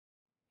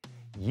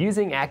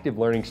Using active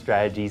learning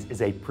strategies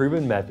is a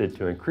proven method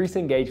to increase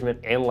engagement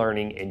and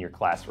learning in your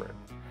classroom.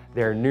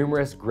 There are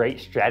numerous great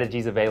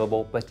strategies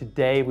available, but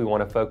today we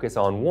want to focus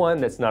on one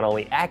that's not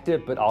only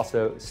active but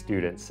also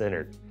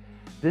student-centered.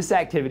 This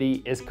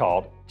activity is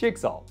called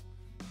Jigsaw,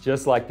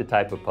 just like the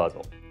type of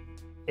puzzle.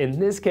 In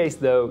this case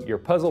though, your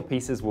puzzle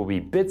pieces will be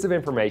bits of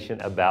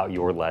information about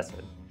your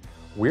lesson.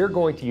 We're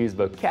going to use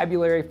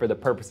vocabulary for the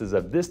purposes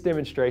of this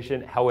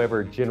demonstration.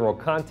 However, general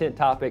content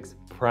topics,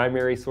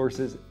 primary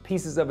sources,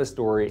 pieces of a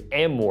story,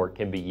 and more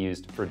can be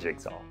used for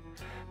Jigsaw.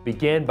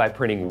 Begin by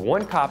printing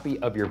one copy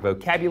of your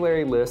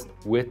vocabulary list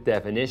with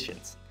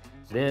definitions.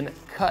 Then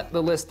cut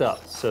the list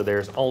up so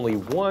there's only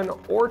 1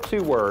 or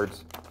 2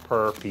 words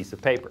per piece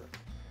of paper.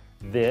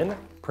 Then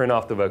print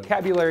off the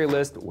vocabulary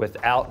list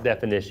without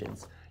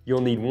definitions. You'll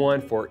need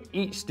one for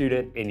each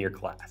student in your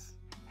class.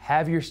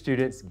 Have your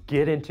students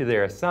get into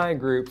their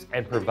assigned groups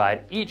and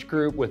provide each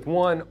group with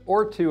 1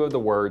 or 2 of the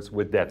words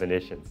with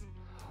definitions.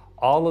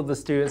 All of the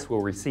students will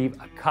receive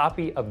a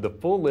copy of the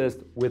full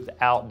list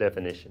without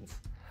definitions.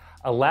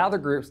 Allow the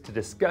groups to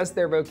discuss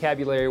their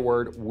vocabulary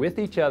word with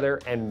each other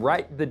and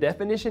write the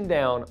definition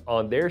down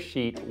on their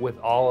sheet with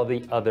all of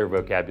the other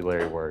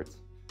vocabulary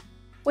words.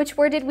 Which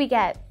word did we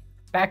get?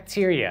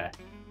 Bacteria.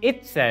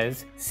 It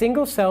says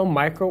single-cell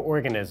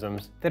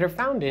microorganisms that are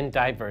found in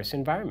diverse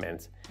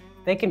environments.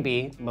 They can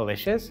be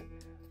malicious,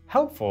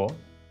 helpful,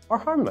 or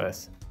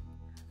harmless.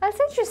 That's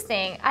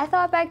interesting. I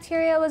thought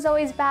bacteria was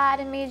always bad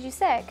and made you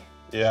sick.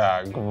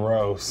 Yeah,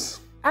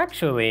 gross.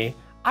 Actually,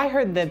 I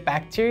heard that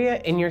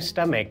bacteria in your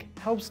stomach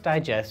helps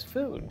digest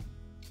food.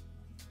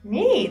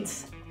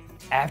 Neat.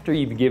 After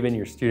you've given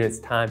your students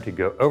time to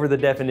go over the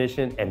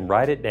definition and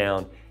write it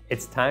down,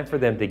 it's time for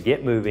them to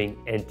get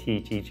moving and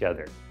teach each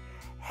other.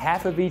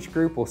 Half of each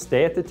group will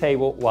stay at the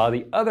table while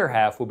the other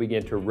half will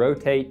begin to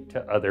rotate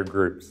to other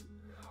groups.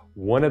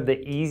 One of the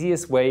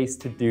easiest ways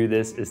to do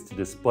this is to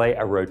display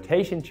a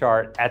rotation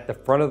chart at the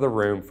front of the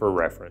room for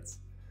reference.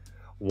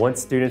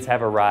 Once students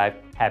have arrived,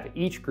 have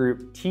each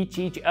group teach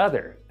each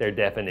other their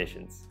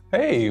definitions.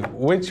 Hey,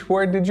 which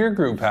word did your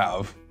group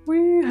have?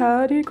 We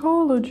had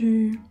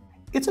ecology.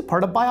 It's a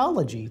part of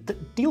biology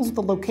that deals with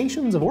the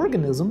locations of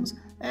organisms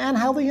and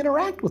how they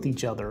interact with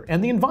each other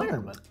and the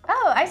environment.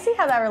 Oh, I see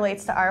how that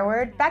relates to our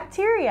word,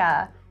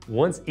 bacteria.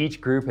 Once each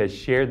group has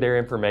shared their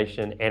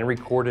information and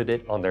recorded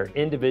it on their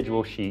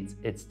individual sheets,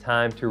 it's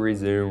time to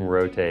resume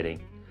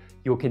rotating.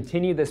 You'll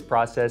continue this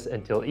process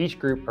until each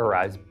group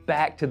arrives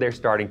back to their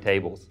starting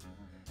tables.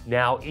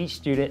 Now each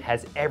student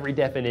has every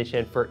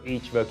definition for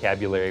each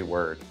vocabulary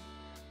word.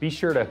 Be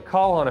sure to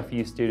call on a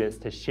few students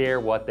to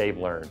share what they've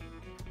learned.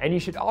 And you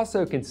should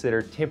also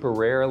consider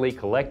temporarily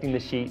collecting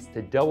the sheets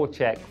to double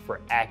check for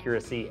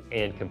accuracy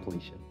and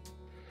completion.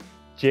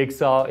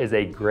 Jigsaw is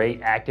a great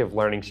active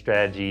learning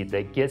strategy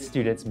that gets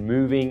students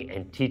moving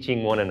and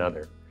teaching one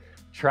another.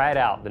 Try it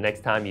out the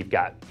next time you've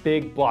got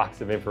big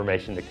blocks of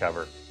information to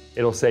cover.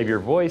 It'll save your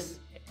voice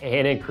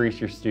and increase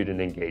your student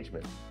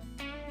engagement.